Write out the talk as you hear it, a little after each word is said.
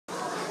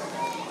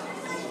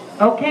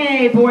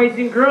Okay, boys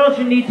and girls,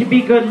 you need to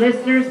be good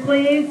listeners,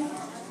 please.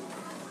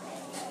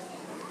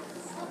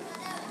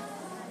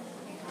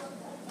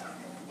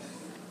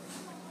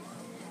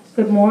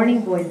 Good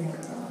morning, boys and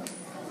girls.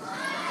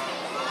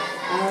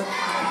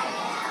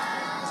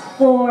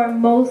 For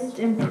most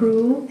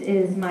improved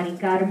is Mari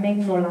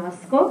Carmen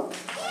Nolasco.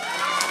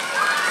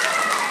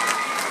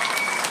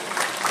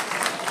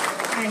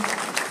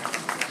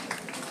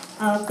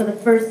 For the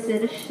first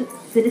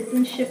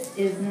citizenship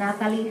is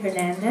Natalie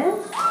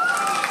Hernandez.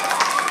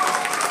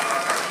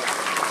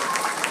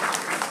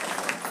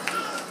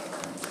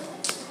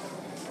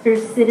 For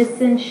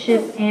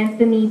citizenship,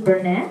 Anthony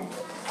Burnett.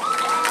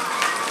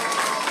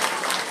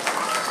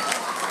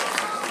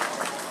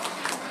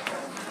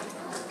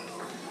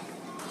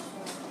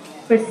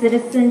 For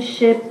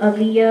citizenship,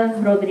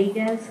 Aaliyah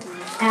Rodriguez,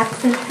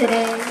 absent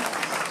today.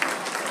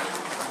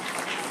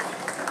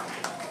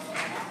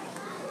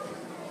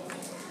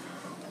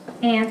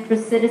 And for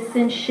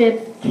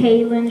citizenship,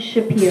 Kaylin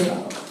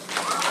Shapiro.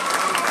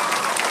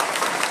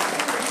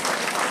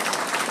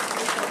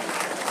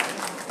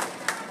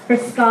 For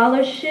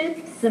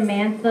scholarship,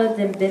 Samantha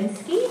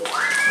Dembinski.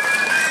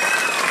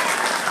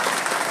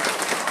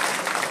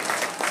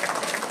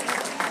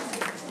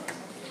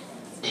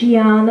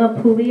 Gianna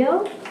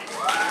Pulio.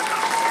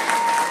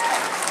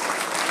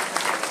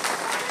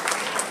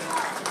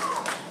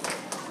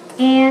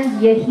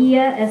 And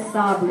Yahia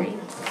Esabri.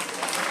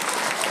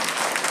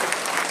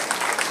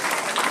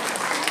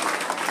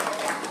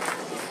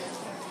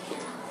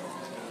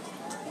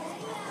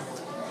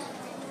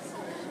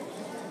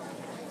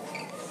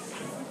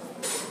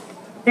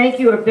 Thank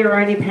you. If there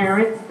are any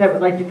parents that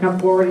would like to come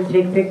forward and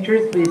take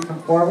pictures, please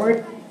come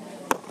forward.